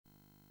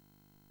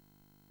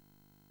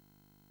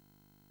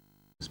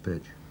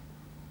pitch.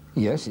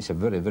 Yes, it's a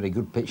very, very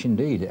good pitch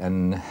indeed,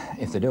 and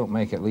if they don't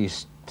make at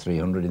least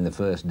 300 in the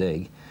first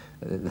dig,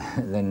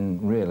 then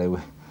really we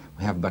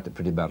have batted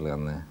pretty badly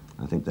on there.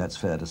 I think that's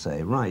fair to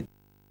say. Right.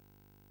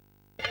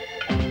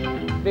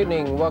 Good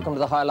evening. Welcome to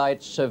the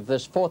highlights of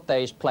this fourth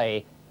day's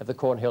play of the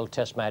Cornhill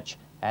Test match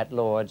at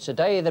Lord's. A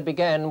day that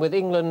began with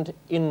England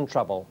in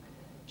trouble.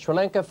 Sri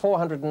Lanka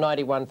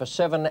 491 for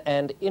 7,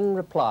 and in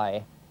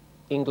reply,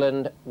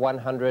 England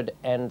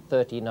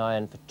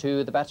 139 for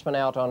 2. The batsman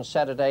out on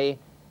Saturday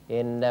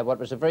in what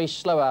was a very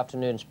slow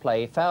afternoon's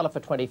play. Fowler for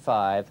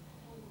 25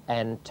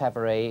 and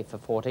Tavares for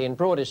 14.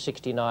 Broad is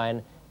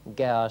 69,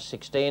 Gower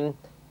 16.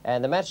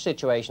 And the match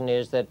situation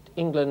is that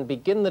England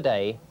begin the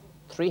day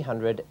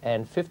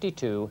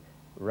 352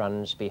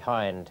 runs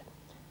behind.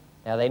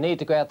 Now they need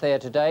to go out there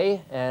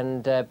today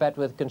and bat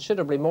with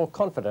considerably more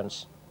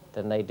confidence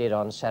than they did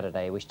on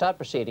Saturday. We start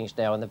proceedings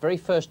now in the very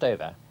first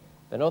over.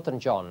 Vinothen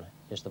John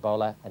is the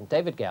bowler and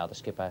David Gower, the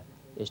skipper,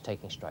 is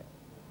taking strike.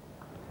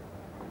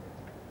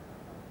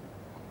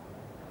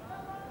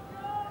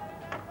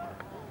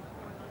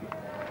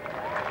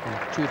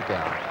 And 2 to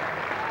Gower.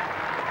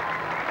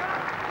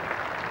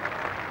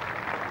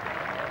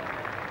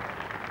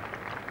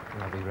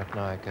 Ravi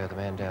Ratnayake, the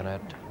man down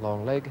at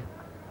long leg.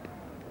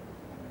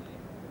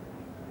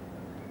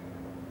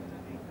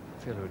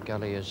 Fielder at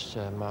gully is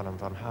Marlon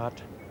van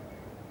Hart.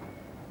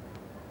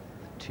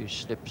 The 2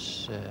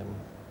 slips,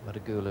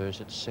 Madagula is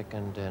at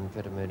second and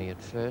Vedamuni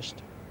at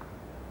first.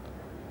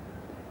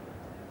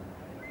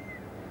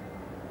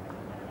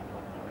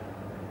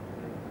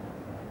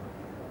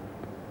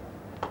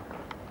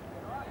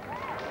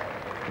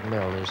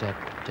 MEL is at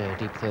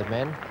deep third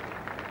man.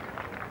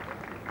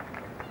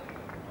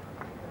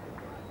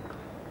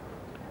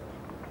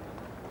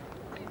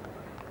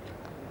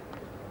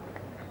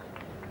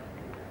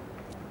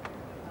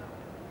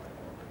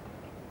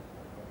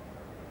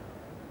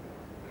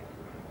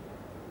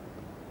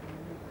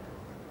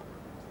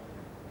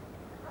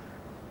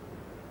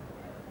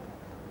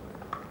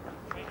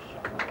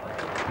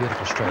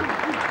 Beautiful stroke.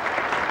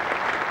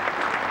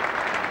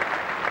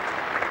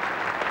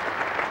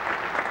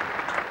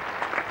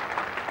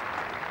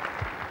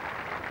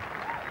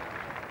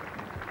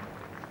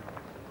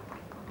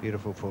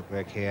 Beautiful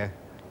footwork here.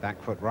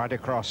 Back foot right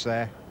across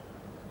there.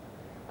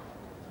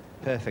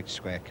 Perfect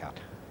square cut.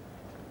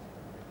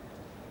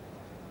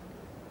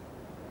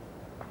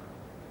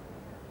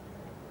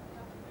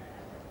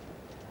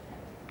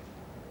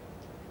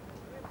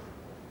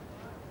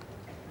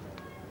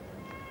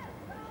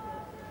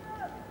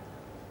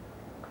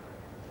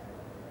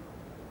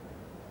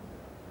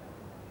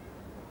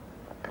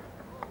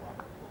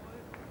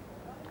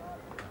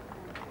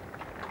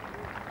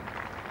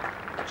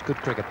 It's good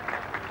cricket.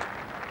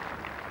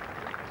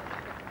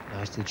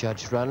 Nicely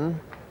judged run.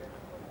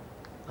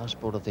 Last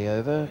ball of the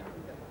over.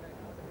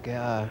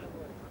 Gower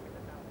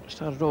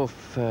started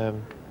off a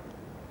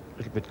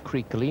little bit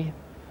creakily,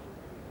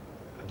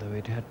 although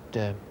he'd had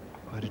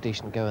quite a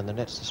decent go in the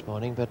nets this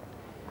morning, but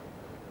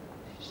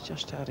he's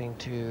just starting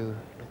to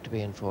look to be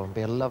in form.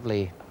 Be a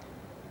lovely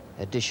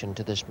addition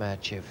to this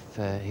match if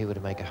he were to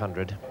make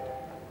 100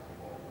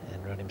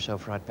 and run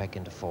himself right back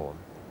into form.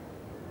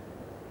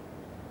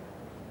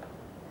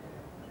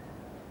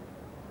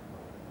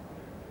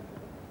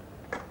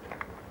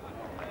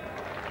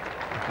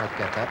 I'd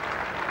get that.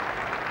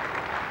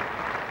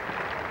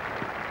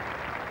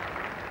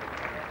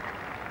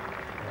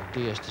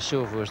 Diaz de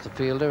Silva was the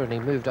fielder, and he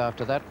moved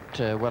after that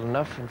well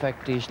enough. In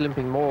fact, he's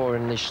limping more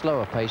in the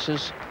slower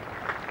paces,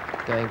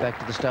 going back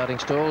to the starting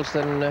stalls,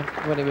 than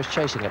when he was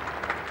chasing it.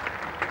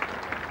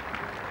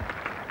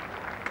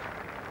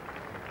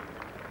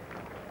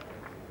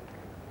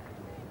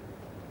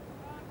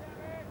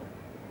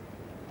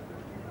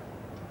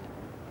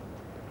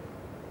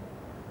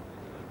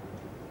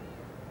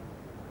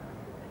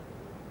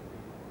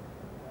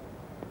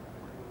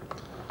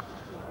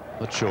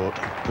 But short,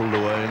 pulled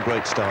away in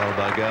great style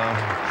by Gower.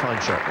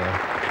 Fine shot there.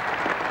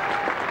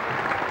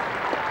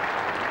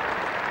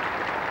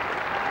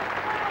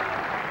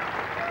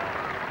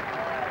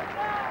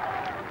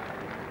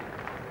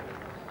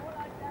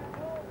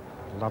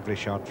 Lovely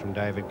shot from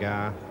David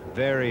Gower.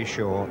 Very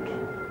short.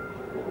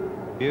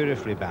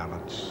 Beautifully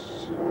balanced.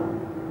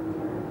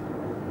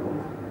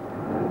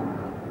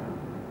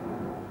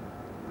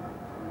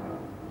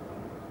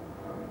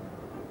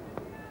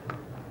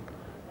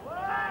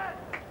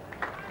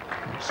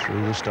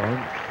 Through this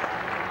time.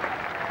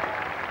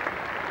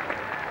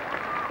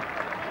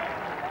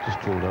 Just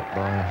pulled up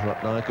by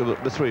Ratnayake,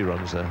 but the 3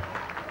 runs there.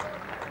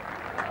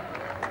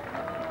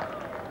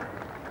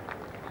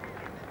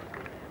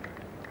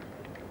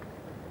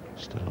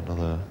 Still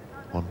another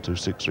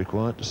 1-2-6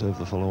 required to save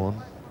the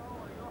follow-on.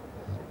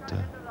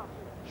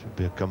 Should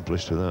be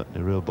accomplished without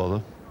any real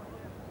bother.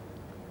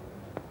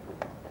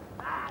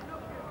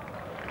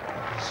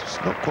 It's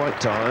not quite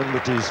time,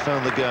 but he's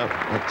found the gap.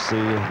 That's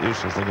the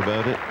useful thing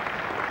about it.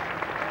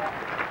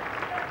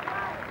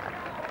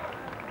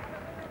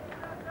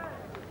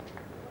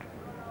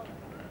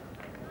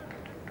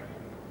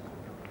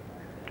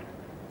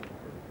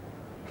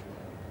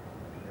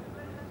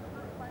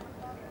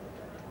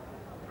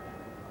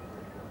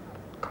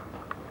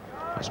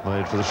 It's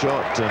made for the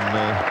shot, and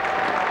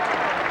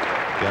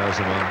Gow's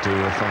the man to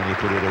finally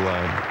put it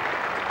away.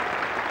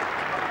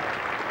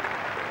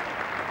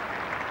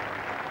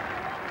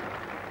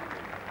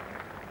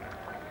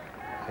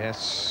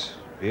 Yes,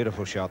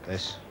 beautiful shot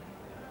this.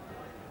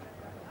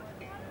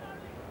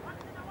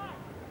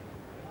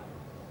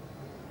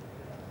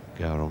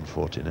 Gow on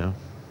 40 now.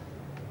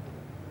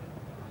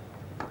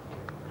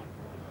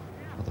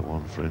 Another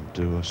one for him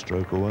to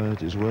stroke away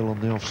at his will on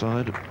the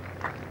offside.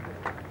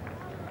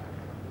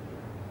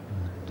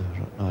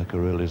 And LANKA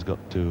really has got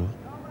to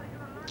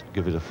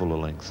give it a fuller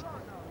length.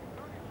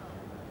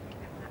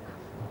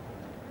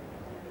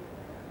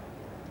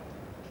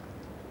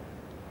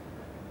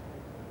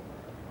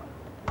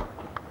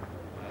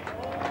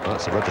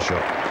 That's a better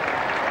shot.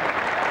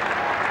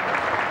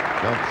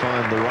 Can't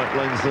find the right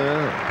length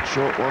there.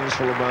 Short ones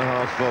followed by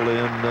half volley,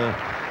 and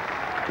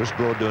Chris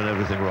Broad doing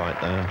everything right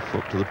there.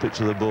 Foot to the pitch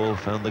of the ball,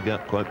 found the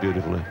gap quite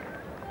beautifully.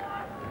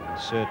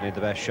 Certainly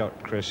the best shot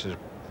Chris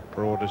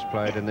Broad has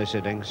played in this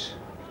innings.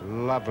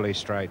 Lovely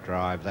straight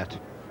drive, that.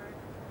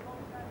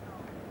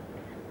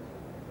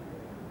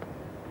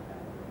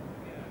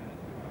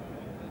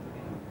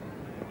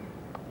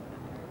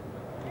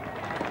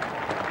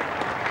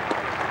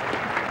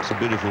 It's a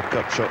beautiful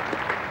cut shot.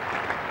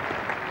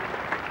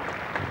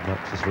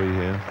 Back for 3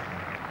 here.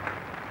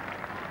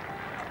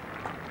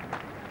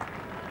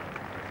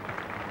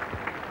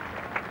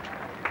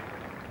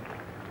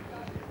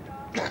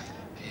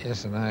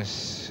 Yes, a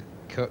nice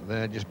cut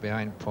there just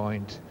behind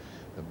point.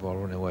 The ball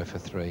running away for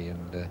 3,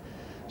 and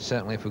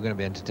certainly if we're going to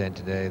be entertained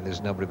today,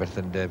 there's nobody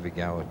better than David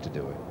Gower to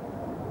do it.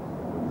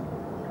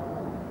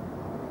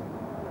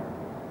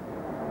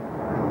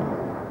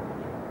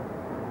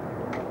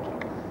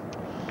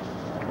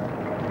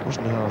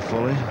 Wasn't a half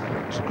volley.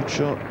 It's a good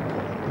shot.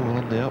 Ball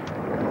on the up.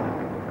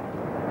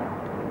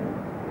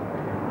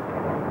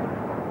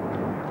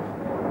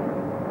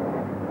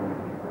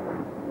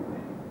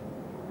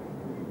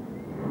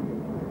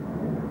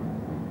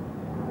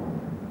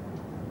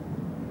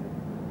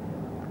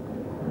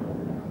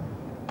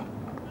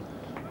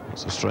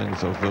 That's the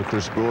strength of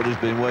Chris Broad. He's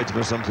been waiting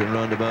for something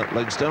round about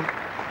leg stump.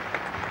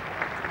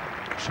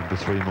 Should be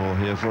 3 more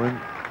here for him.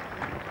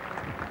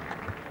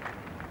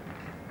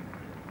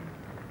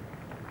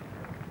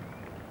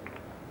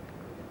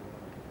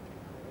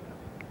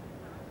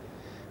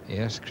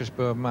 Yes, Chris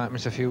Broad might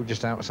miss a few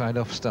just outside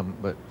off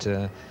stump, but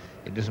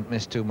he doesn't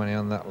miss too many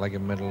on that leg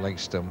and middle leg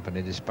stump, and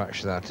he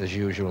dispatched that as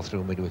usual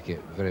through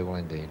mid-wicket very well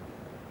indeed.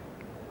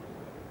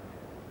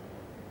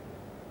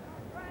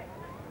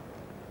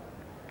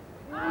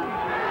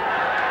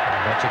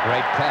 That's a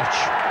great catch.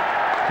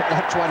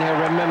 That's one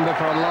he'll remember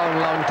for a long,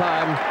 long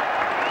time.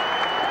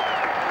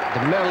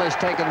 The MEL has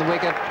taken the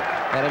wicket,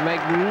 and a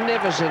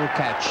magnificent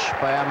catch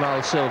by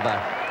Amal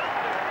Silva.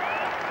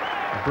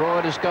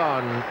 Broad is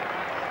gone.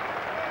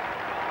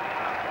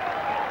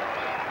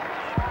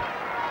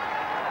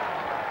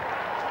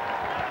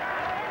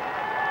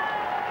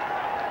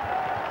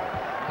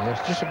 Yeah,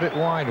 it's just a bit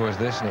wide was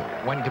this, and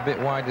it went a bit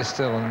wider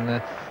still, and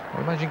I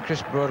imagine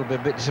Chris Broad will be a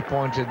bit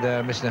disappointed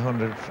there, missing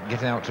 100,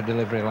 getting out to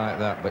delivery like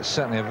that, but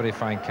certainly a very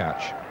fine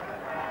catch.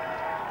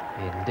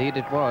 Indeed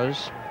it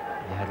was.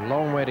 He had a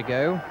long way to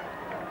go.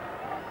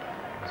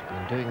 He's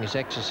been doing his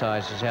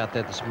exercises out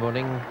there this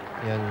morning,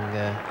 young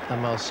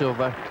Amal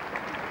Silva,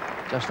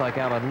 just like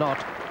Allan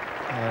Knott,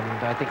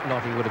 and I think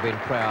Knotty would have been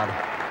proud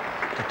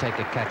to take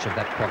a catch of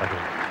that quality.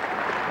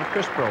 And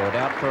Chris Broad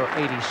out for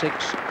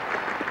 86.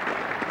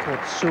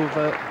 Caught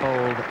Silva,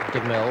 bowled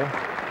de MEL.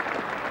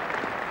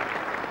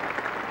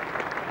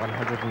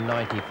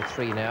 190 for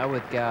 3 now,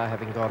 with Gower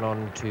having gone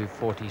on to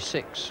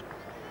 46.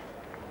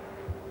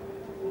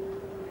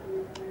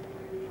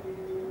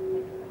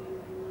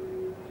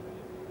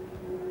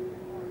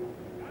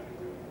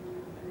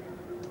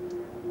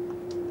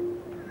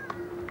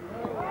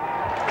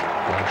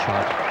 One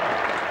shot.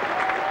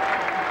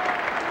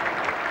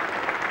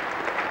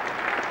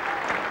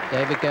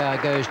 David Gower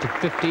goes to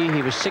 50.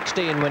 He was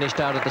 16 when he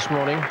started this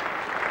morning.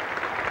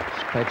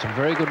 He's played some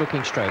very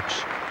good-looking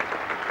strokes.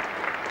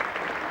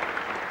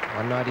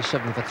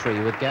 197 for 3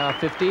 with Gower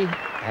 50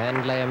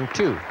 and Lamb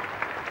 2.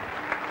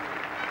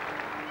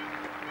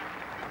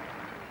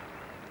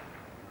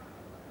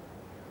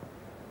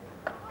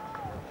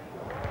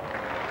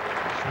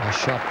 Nice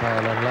shot by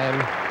Allan Lamb.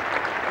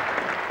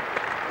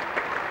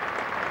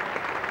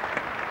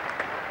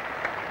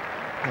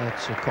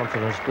 That's a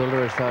confidence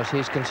builder as far as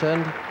he's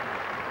concerned.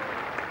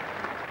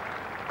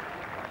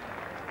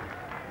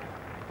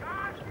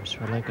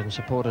 Sri Lankan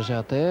supporters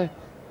out there,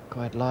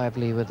 quite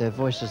lively with their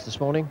voices this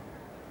morning.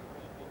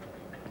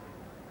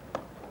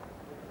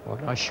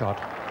 What a nice shot.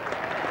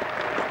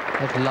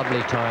 That's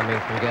lovely timing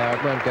from Gower.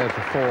 It won't go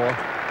for 4,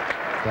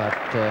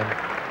 but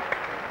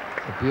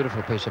a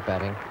beautiful piece of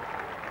batting.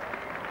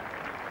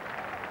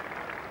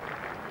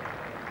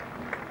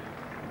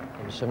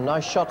 And some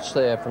nice shots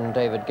there from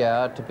David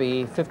Gower to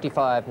be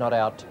 55 not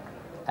out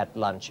at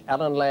lunch.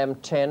 Allan Lamb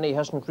 10. He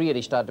hasn't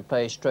really started to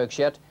play strokes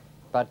yet,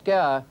 but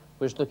Gower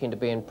was looking to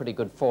be in pretty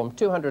good form.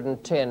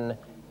 210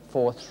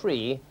 for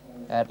 3,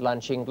 at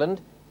lunch,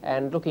 England,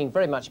 and looking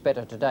very much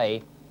better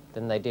today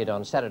than they did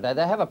on Saturday.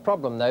 They have a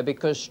problem, though,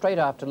 because straight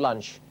after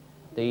lunch,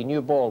 the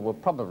new ball will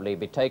probably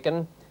be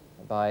taken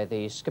by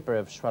the skipper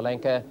of Sri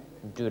Lanka,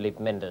 Dulip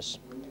Mendes.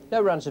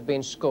 No runs had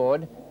been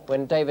scored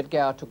when David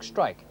Gower took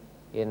strike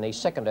in the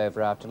second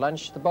over after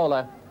lunch. The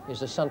bowler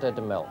is Asante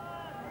de MEL.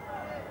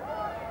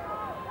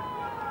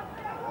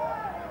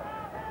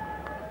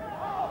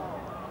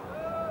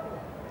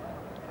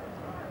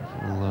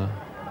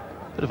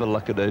 Bit of a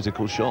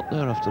lackadaisical shot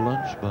there after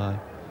lunch by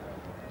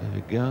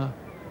David Gower.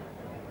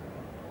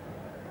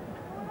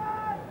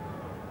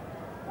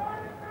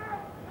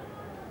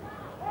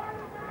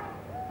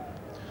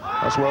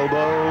 That's well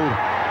bowled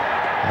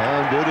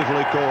and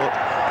beautifully caught.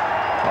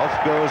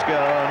 Off goes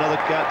Gower,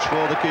 another catch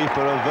for the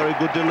keeper. A very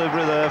good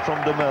delivery there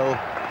from de MEL.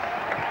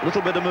 A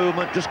little bit of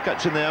movement, just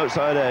catching the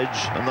outside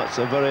edge, and that's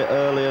a very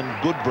early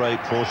and good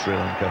break for Sri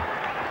Lanka.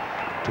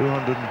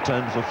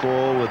 210 for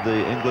 4 with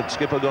the England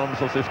skipper gone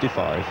for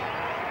 55.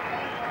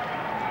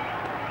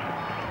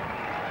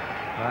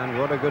 And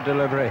what a good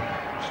delivery.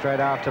 Straight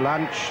after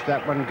lunch,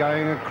 that one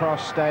going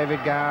across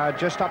David Gower,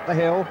 just up the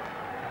hill,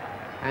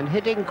 and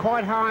hitting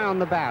quite high on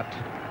the bat.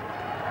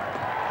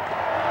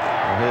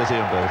 Well, here's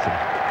Ian Botham.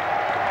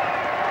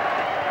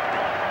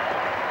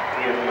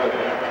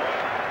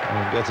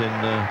 And getting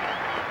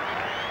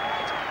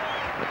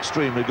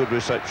extremely good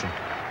reception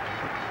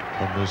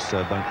from this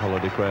bank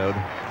holiday crowd.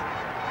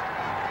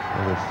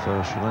 Well,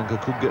 if Sri Lanka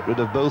could get rid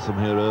of Botham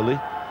here early,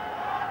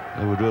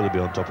 they would really be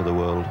on top of the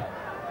world.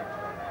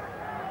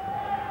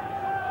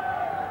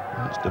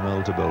 That's de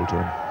MEL to bowl to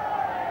him.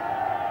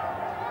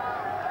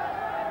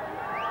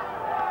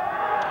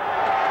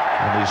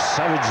 And he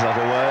savaged that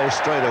away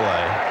straight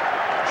away.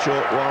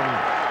 Short one,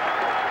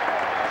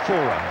 4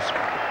 runs.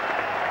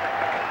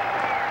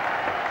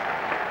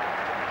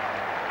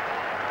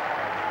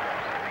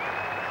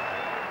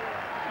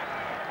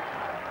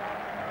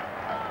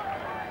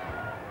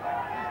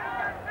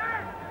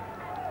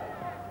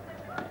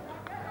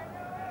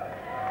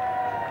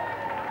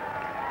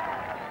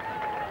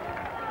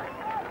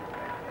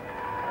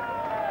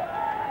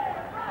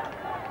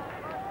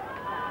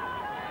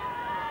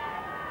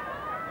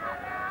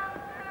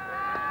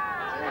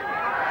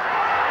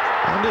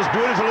 And it's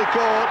beautifully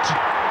caught.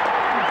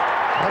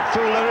 That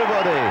fooled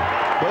everybody.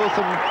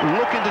 Botham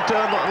looking to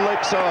turn that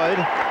leg side.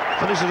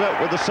 Finishes up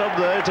with the sub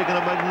there, taking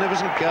a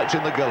magnificent catch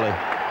in the gully.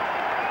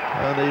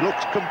 And he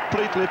looks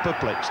completely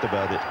perplexed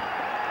about it.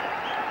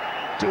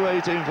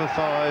 218 for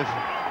 5.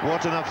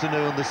 What an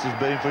afternoon this has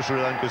been for Sri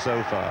Lanka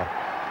so far.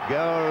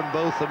 Gower and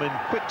Botham in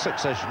quick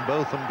succession,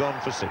 Botham gone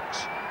for 6. In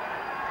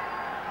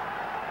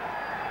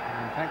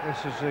fact,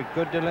 this is a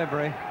good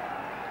delivery.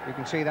 You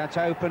can see that's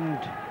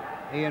opened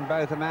Ian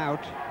Botham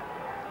out,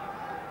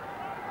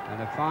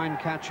 and a fine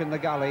catch in the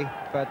gully,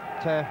 but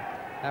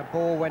that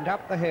ball went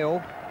up the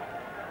hill.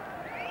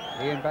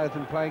 Ian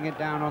Botham playing it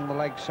down on the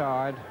leg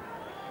side,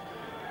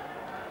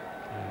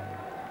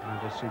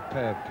 and a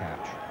superb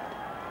catch.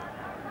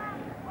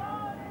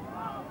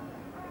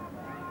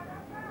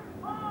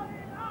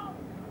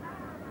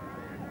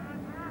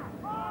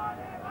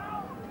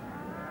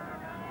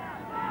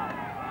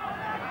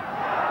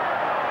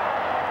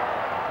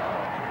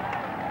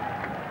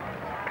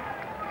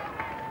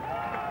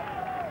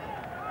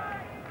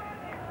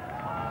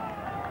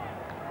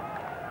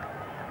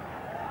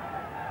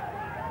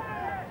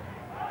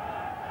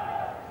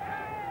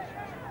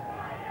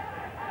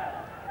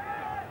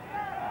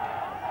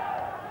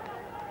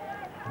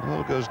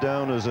 Well, it goes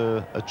down as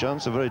a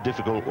chance, a very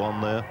difficult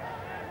one there,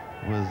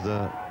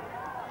 with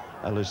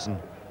Ellison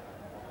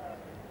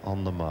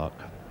on the mark.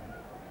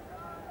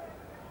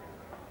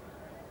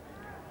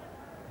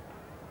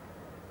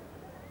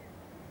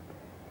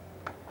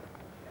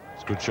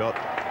 It's a good shot,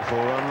 4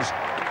 runs.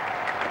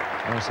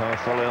 Nice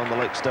half volley on the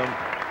leg stump.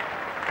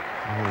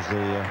 That was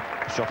the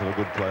shot of a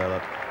good player,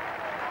 that.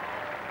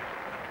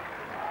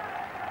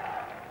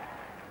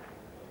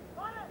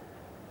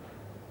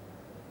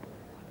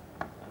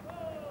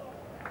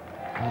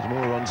 There's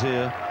more runs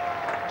here.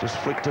 Just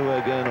flicked away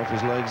again off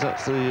his legs.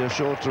 That's the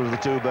shorter of the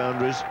 2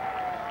 boundaries.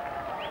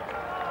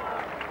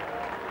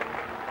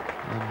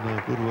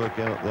 And good work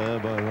out there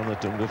by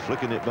Ranatunga,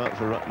 flicking it back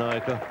for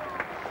Ratnayaka.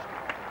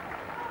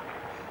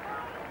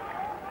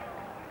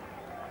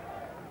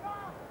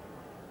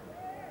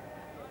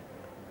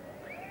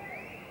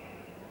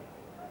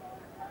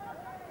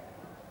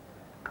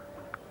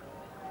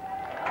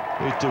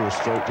 He too has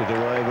stroked it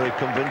away very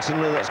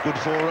convincingly. That's good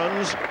 4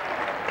 runs.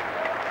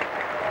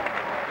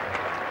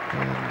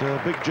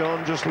 And Big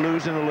John just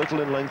losing a little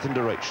in length and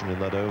direction in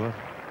that over.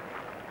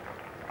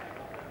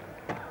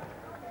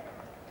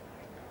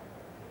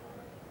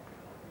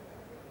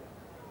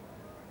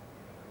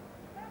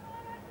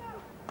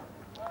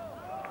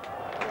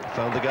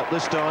 Found the gap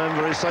this time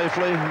very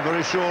safely,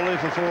 very surely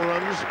for 4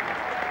 runs.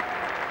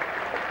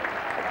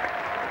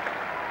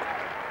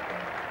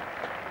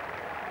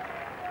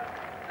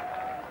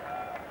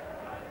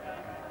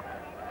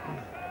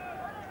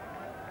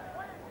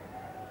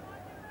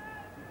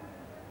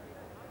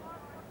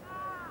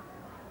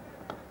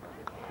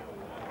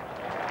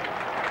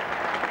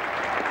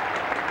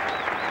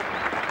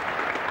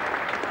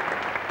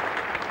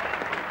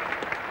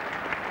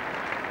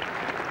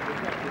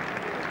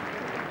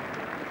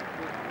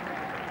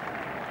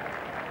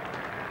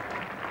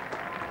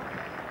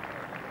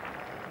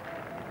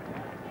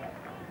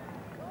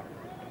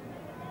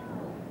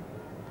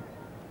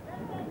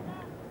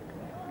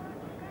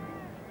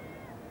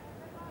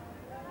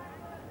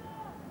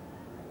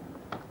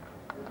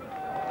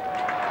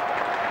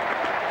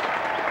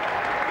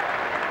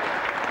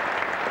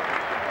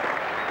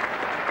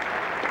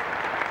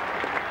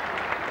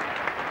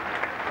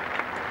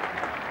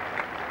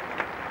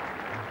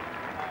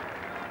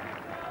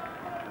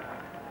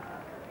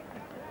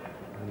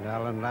 And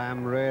Alan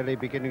Lamb really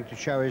beginning to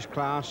show his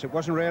class. It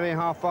wasn't really a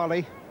half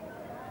volley.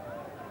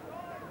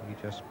 He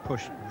just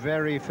pushed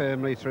very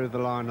firmly through the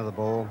line of the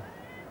ball.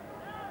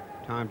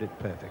 Timed it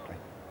perfectly.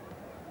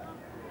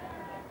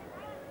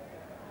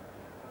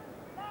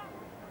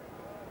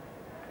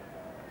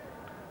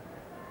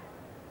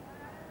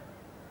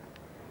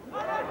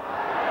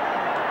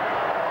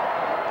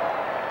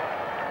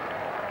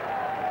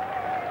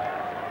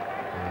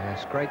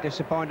 Yes, great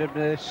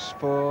disappointedness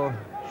for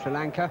Sri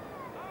Lanka.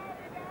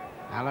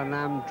 Alan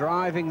Lamb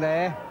driving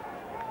there.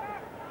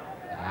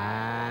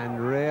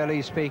 And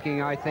really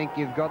speaking, I think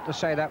you've got to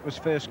say that was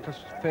first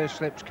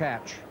slip's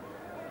catch.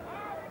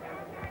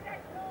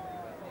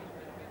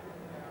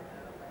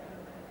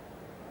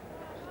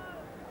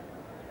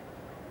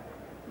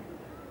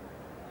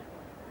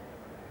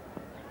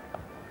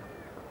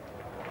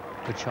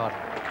 Good shot.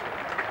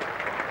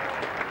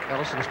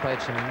 Ellison's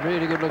played some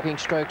really good-looking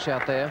strokes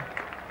out there.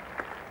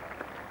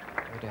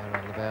 Way down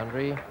on the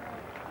boundary.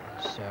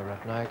 So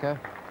Ratnayaka.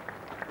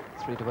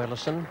 3 to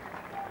Ellison.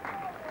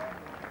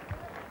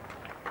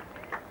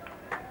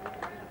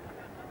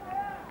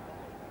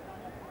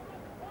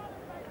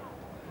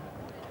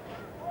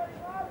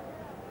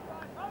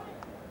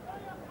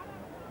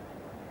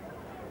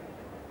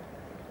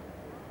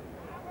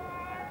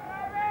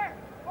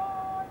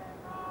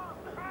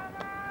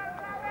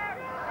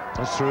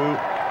 That's through,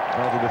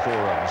 rather before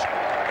runs.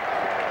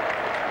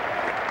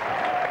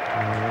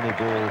 Any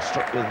ball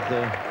struck with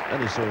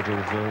any sort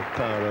of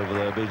power over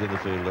there, beating the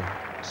fielder,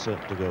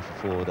 certain to go for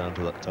 4 down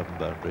to that top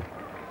boundary.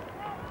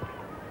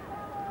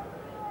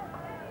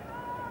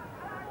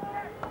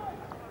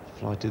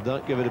 Flighted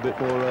that, give it a bit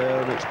more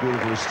air, and it's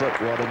beautifully struck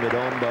right in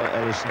mid-on by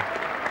Ellison.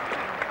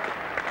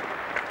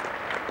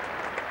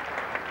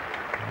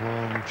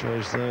 Long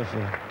chase there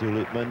for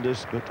Dulit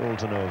Mendes, but all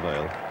to no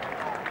avail.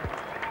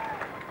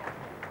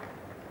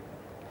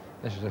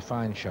 This was a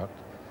fine shot.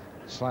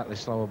 Slightly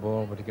slower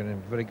ball, but he got in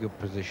a very good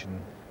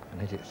position and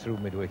hit it through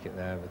mid-wicket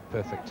there with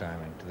perfect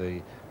timing to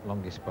the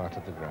longest part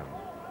of the ground.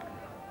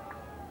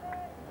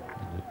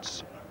 And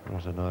it's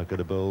Ratnayaka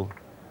to bowl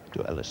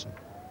to Ellison.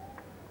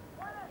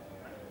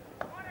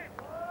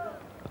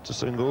 That's a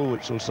single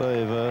which will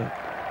save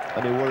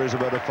any worries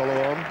about a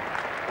follow-on.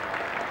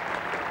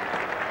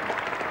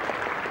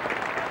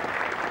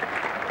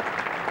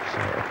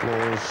 So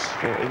applause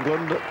for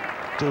England.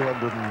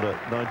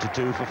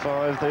 292 for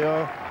 5 they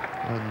are,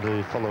 and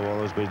the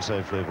follow-on has been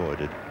safely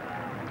avoided.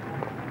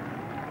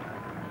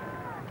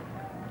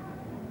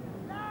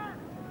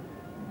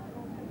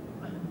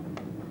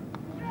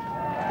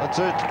 That's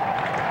it,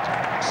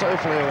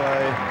 safely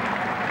away.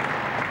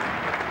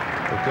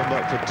 They'll come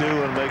back for 2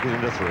 and make it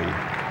into 3.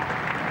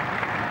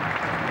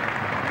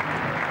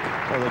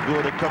 Well, a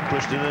good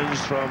accomplished innings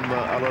from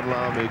Alan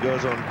Lamb. He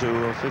goes on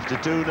to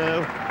 52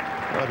 now.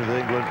 Out of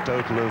England,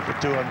 total of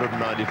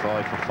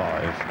 295 for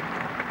 5.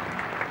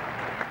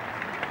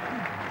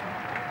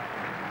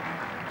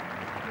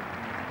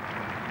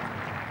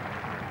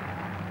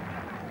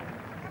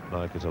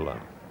 Like it,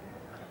 ALLAN.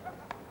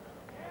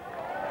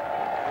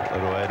 Put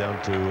that away down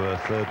to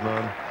 3rd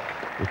man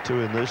with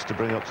 2 in this to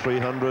bring up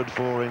 300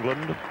 for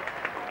England.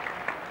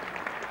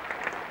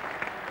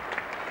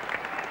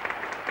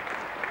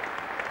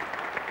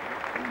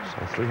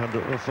 So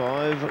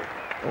 305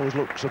 always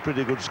looks a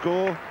pretty good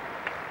score.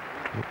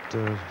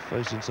 But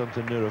facing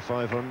something nearer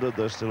 500,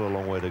 there's still a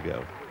long way to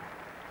go.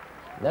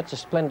 That's a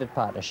splendid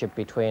partnership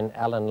between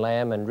Alan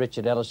Lamb and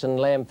Richard Ellison.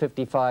 Lamb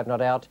 55 not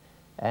out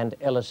and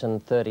Ellison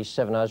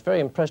 37. I was very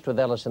impressed with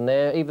Ellison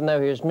there. Even though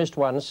he was missed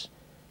once,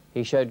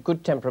 he showed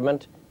good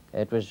temperament.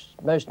 It was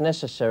most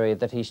necessary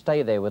that he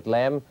stay there with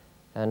Lamb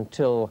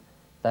until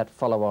that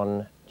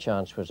follow-on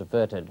chance was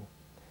averted.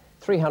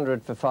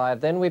 300 for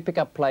 5. Then we pick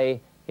up play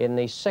in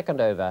the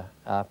 2nd over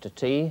after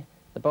tea.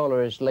 The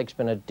bowler is leg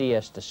spinner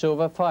D.S. de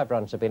Silva. 5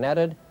 runs have been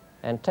added,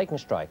 and taking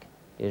strike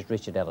is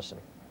Richard Ellison.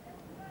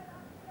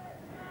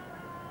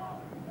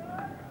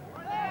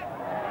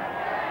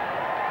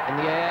 In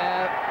the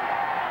air,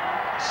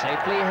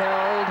 safely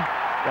held.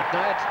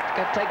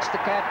 Ratnayaka takes the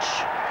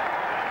catch.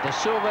 De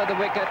Silva the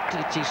wicket.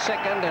 It's his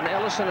 2nd, and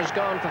Ellison has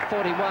gone for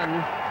 41.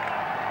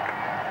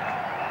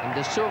 And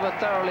de Silva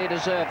thoroughly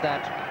deserved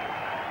that.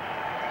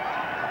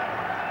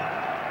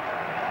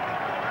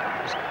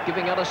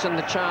 Giving Ellison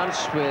the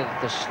chance with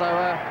the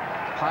slower,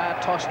 higher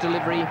toss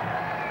delivery.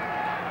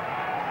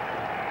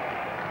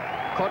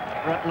 Caught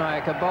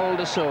Ratnayaka, bowled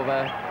de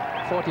Silva,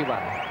 41.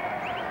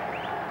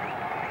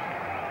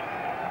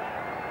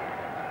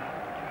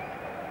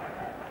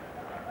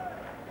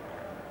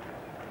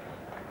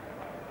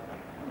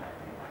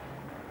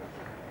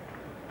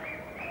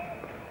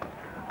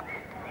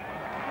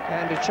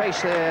 And a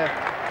chase there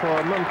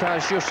for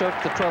Mumtaz Yusuf,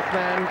 the 12th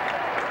man.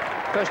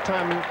 First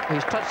time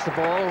he's touched the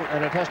ball,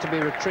 and it has to be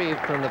retrieved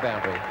from the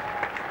boundary.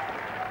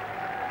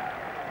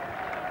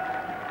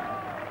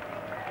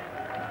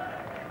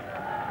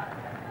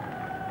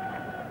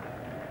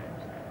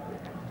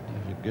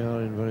 David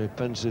Gower in very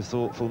pensive,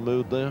 thoughtful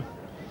mood there.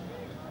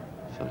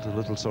 Felt a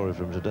little sorry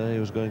for him today. He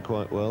was going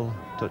quite well.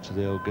 Touch of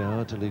the old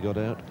Gower till he got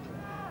out.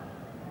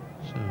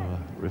 So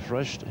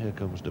refreshed, here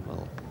comes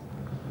MEL.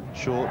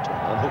 Short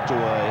and hooked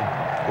away.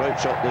 Great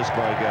shot this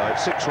by Guy.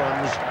 6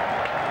 runs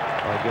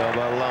by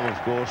ALLAN,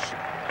 of course.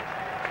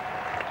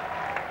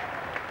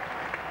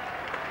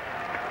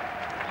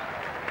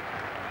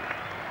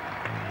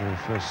 And the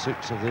first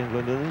 6 of the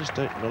England innings,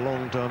 taken a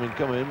long time in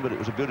coming, but it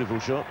was a beautiful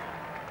shot.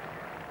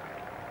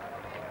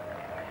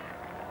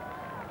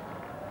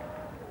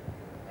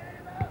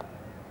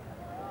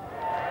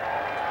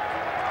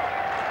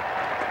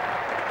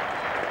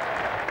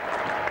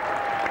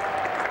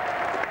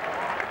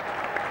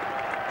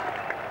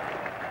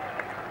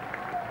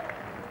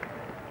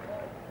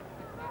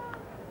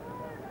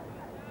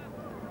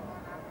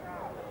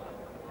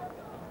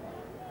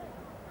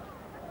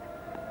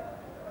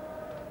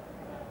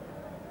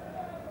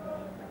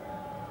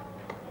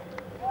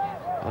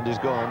 And he's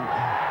gone.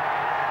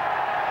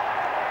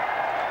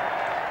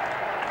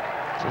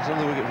 So it's on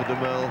the wicket for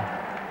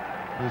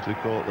MEL. Easily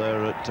caught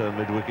there at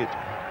mid-wicket.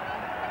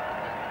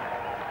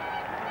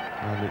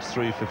 And it's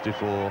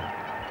 3:54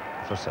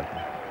 for 7.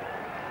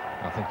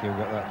 I think you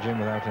got that, Jim,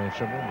 without any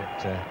trouble,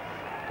 but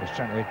was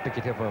trying to pick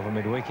it up over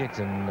mid-wicket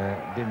and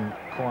didn't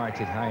quite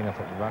hit high enough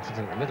at the bat. It's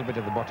a little bit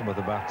at the bottom of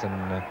the bat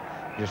and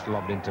just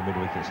lobbed into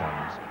mid-wicket's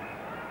hands.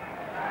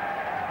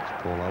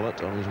 It's Paul ALLAN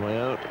on his way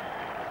out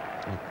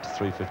at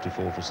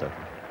 3:54 for 7.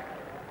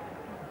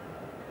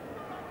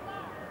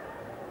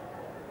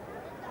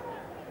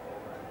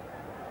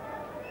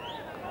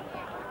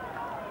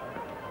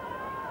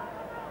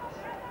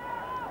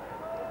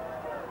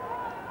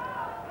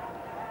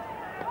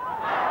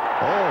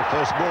 Oh,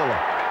 first baller.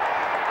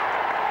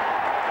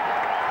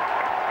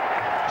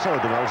 So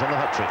MEL's on the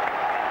hat-trick.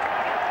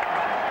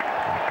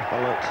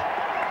 ALLAN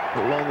a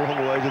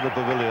long way to the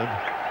pavilion.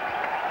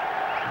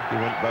 He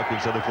went back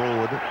instead of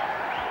forward.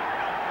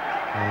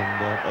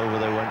 And over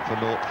they went for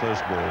naught,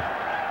 first ball.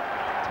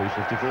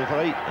 3:54 for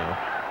 8 now.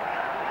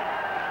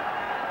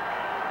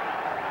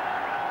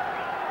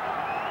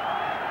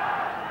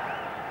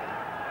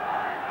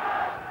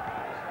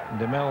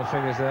 MEL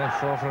figures there,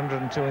 4 for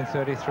 102 in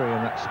 33,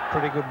 and that's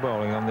pretty good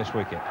bowling on this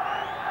wicket.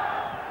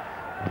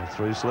 And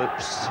 3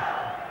 slips,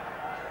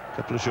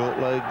 couple of short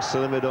legs, to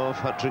the mid-off,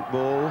 hat-trick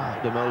ball,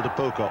 MEL to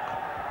Pocock.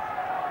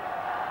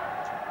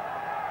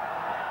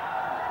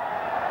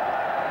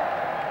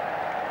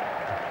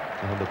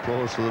 And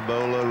applause for the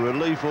bowler,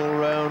 relief all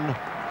round.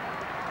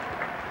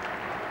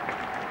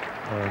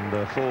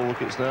 And 4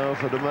 wickets now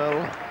for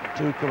MEL,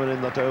 2 coming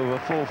in that over,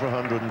 4 for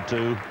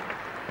 102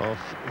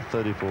 off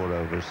 34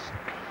 overs.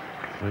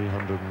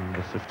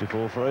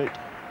 354 for 8.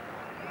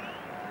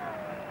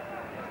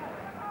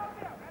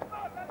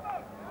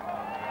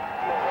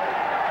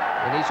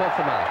 And he's off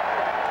the mark.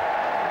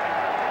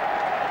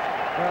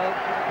 Well,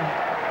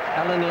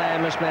 Allan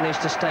Lamb has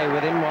managed to stay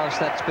with him whilst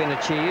that's been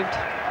achieved.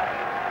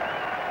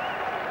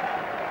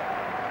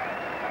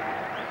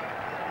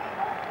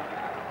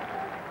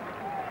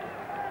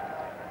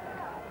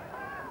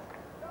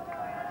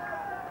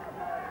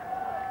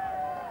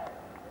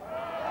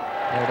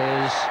 It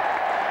is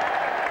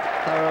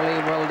thoroughly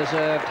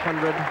well-deserved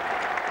 100.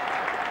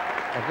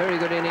 A very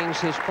good innings,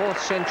 his 4th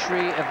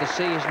century of the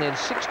season in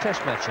 6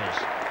 test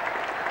matches.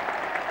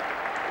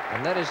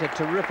 And that is a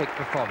terrific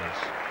performance.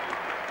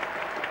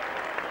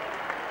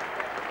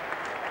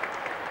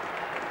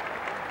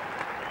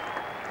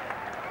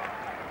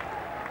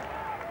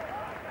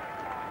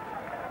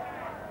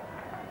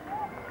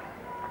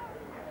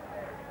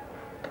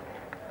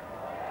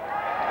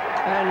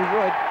 And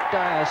Roy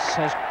Dias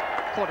has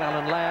caught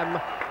Allan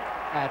Lamb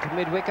at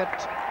mid-wicket.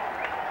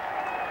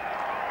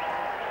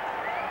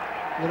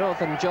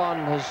 Vinothen John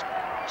has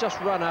just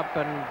run up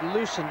and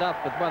loosened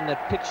up with one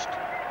that pitched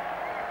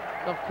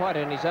not quite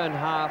in his own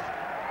half,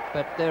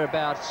 but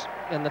thereabouts.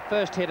 And the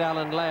first hit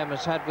Allan Lamb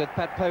has had with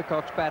Pat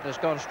Pocock's bat has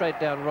gone straight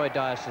down Roy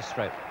Dias's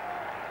throat.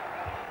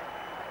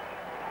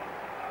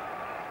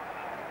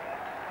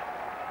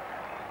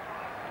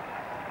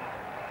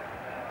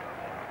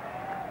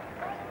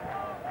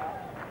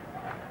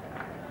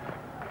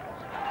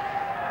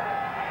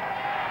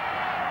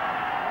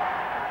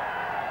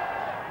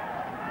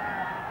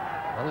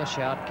 Well, the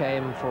shout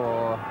came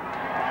for...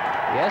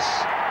 Yes,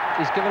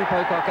 he's given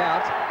Pocock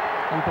out.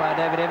 Umpire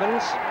David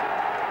Evans.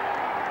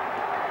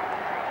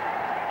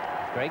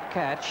 Great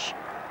catch.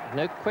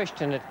 No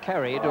question it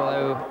carried,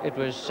 although it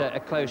was a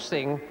close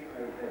thing.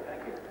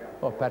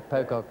 Well, Pat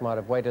Pocock might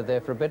have waited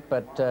there for a bit,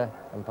 but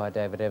umpire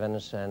David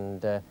Evans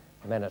and the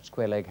man at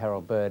square leg,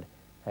 Harold Bird,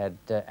 had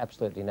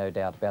absolutely no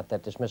doubt about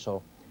that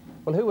dismissal.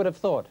 Well, who would have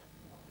thought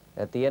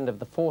at the end of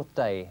the 4th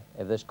day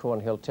of this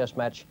Cornhill Test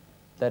match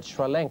that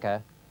Sri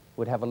Lanka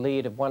would have a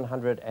lead of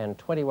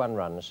 121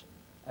 runs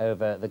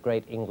over the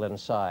great England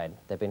side.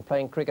 They've been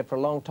playing cricket for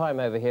a long time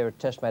over here at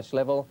Test match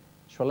level.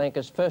 Sri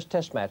Lanka's first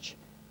Test match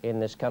in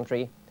this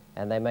country,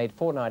 and they made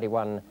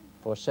 491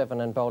 for 7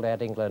 and bowled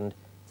out England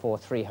for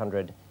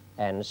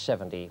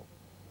 370.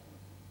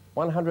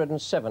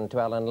 107 to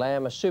Allan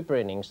Lamb, a super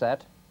innings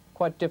that,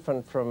 quite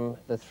different from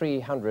the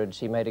 300s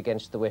he made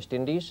against the West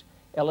Indies.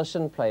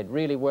 Ellison played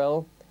really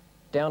well.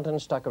 Downton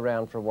stuck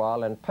around for a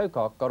while, and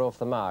Pocock got off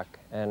the mark.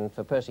 And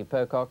for Percy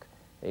Pocock,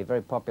 a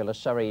very popular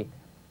Surrey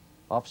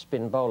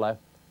off-spin bowler,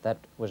 that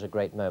was a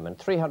great moment.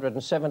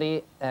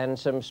 370 and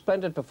some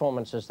splendid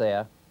performances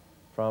there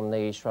from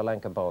the Sri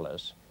Lanka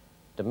bowlers.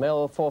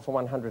 MEL 4 for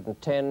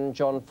 110,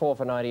 John 4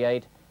 for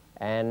 98,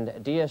 and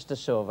Diaz de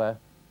Silva,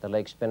 the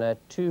leg spinner,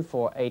 2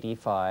 for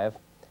 85.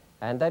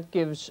 And that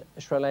gives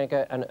Sri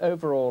Lanka an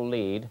overall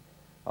lead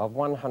of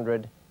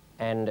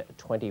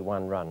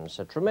 121 runs.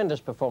 A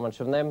tremendous performance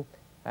from them,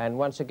 and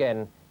once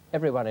again,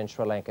 everyone in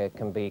Sri Lanka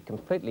can be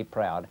completely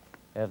proud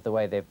of the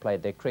way they've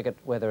played their cricket,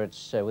 whether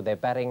it's with their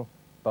batting,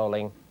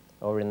 bowling,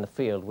 or in the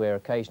field, where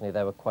occasionally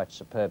they were quite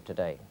superb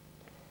today.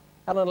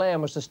 Allan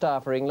Lamb was the star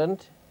for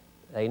England.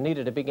 They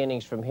needed a big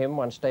innings from him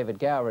once David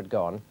Gower had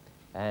gone,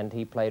 and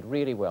he played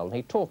really well. And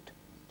he talked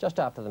just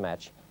after the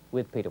match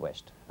with Peter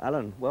West.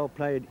 Alan, well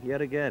played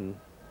yet again.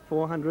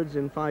 400s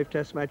in 5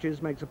 test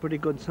matches makes a pretty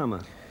good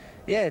summer.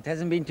 Yeah, it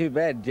hasn't been too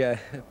bad.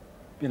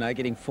 You know,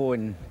 getting 4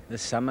 in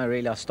this summer,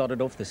 really. I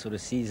started off this sort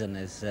of season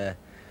as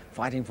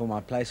fighting for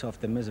my place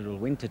after the miserable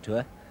winter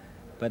tour.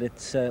 But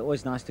it's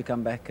always nice to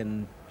come back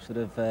and sort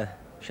of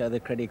show the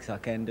critics I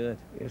can do it.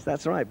 Yes,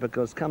 that's right,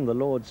 because come the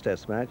Lord's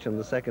test match and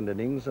the second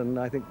innings, and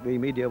I think the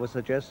media was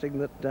suggesting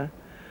that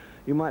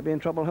you might be in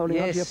trouble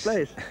holding on to your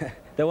place.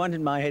 They wanted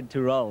my head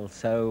to roll,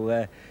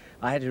 so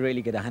I had to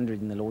really get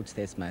 100 in the Lord's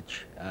test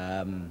match,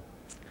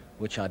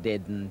 which I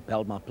did, and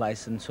held my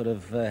place and sort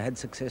of had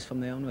success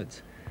from there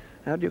onwards.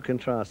 How do you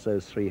contrast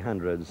those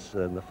 300s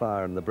and the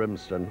fire and the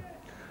brimstone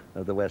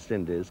of the West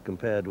Indies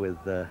compared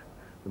with the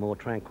more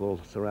tranquil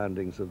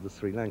surroundings of the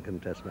Sri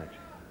Lankan test match?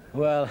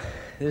 Well,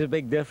 there's a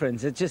big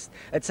difference. It's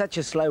such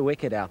a slow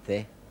wicket out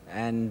there,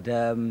 and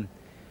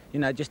you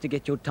know, just to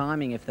get your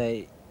timing, if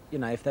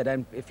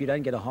you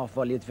don't get a half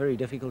volley, it's very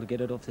difficult to get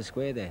it off the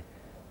square there.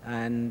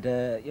 And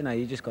you know,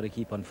 you just got to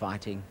keep on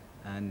fighting,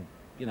 and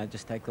you know,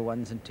 just take the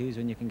 1s and 2s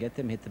when you can get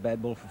them. Hit the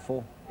bad ball for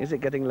 4. Is it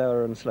getting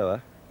lower and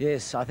slower?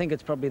 Yes, I think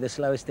it's probably the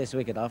slowest test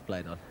wicket I've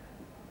played on.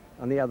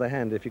 On the other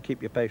hand, if you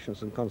keep your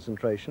patience and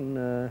concentration,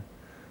 there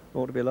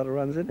ought to be a lot of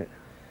runs in it.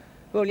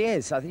 Well,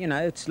 yes, I think, you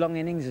know, it's long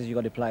innings as you've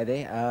got to play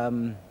there.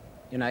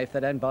 You know, if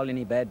they don't bowl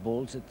any bad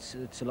balls,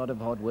 it's a lot of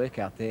hard work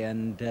out there,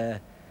 and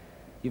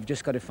you've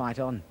just got to fight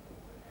on.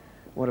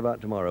 What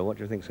about tomorrow? What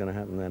do you think is going to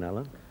happen then,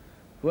 Alan?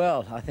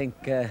 Well, I think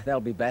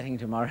they'll be batting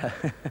tomorrow.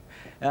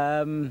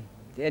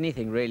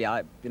 Anything really.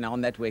 You know,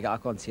 on that week, I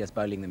can't see us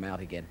bowling them out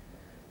again.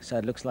 So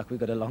it looks like we've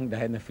got a long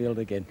day in the field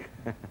again.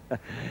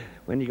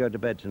 When you go to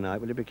bed tonight,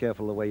 will you be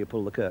careful the way you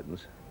pull the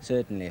curtains?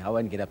 Certainly. I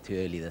won't get up too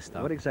early this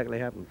time. What exactly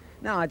happened?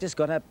 No, I just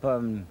got up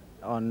on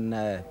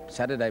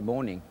Saturday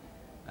morning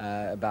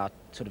about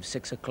sort of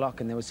 6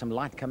 o'clock, and there was some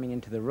light coming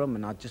into the room,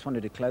 and I just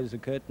wanted to close the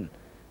curtain.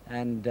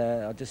 And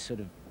I just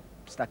sort of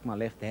stuck my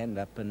left hand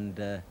up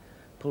and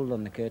pulled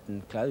on the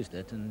curtain, closed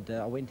it, and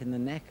I went in the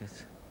neck.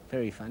 It's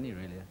very funny,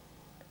 really.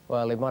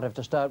 Well, he might have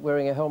to start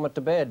wearing a helmet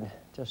to bed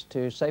just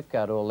to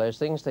safeguard all those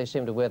things. They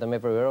seem to wear them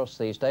everywhere else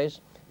these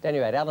days. At any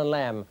rate, Allan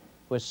Lamb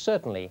was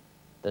certainly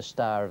the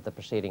star of the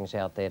proceedings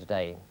out there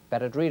today.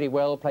 Batted really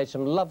well, played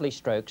some lovely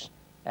strokes,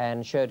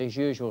 and showed his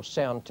usual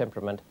sound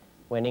temperament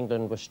when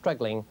England was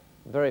struggling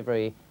very,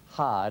 very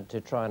hard to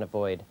try and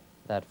avoid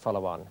that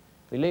follow-on.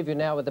 We leave you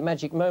now with the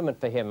magic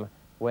moment for him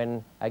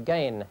when,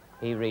 again,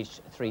 he reached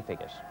 3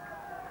 figures.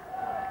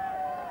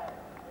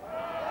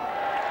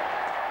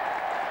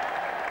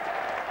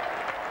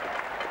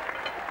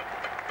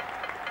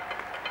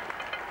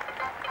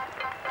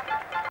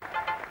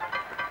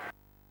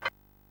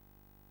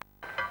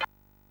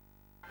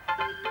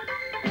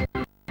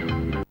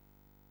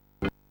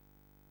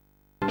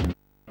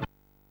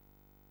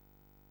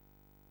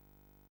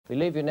 We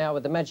leave you now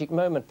with the magic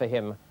moment for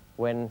him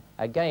when,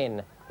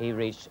 again, he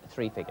reached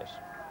 3 figures.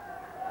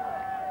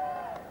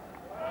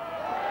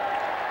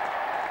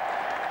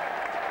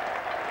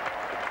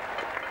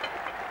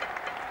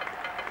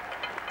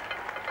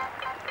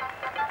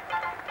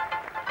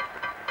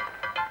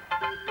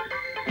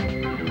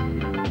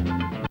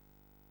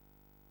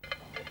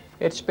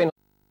 It's been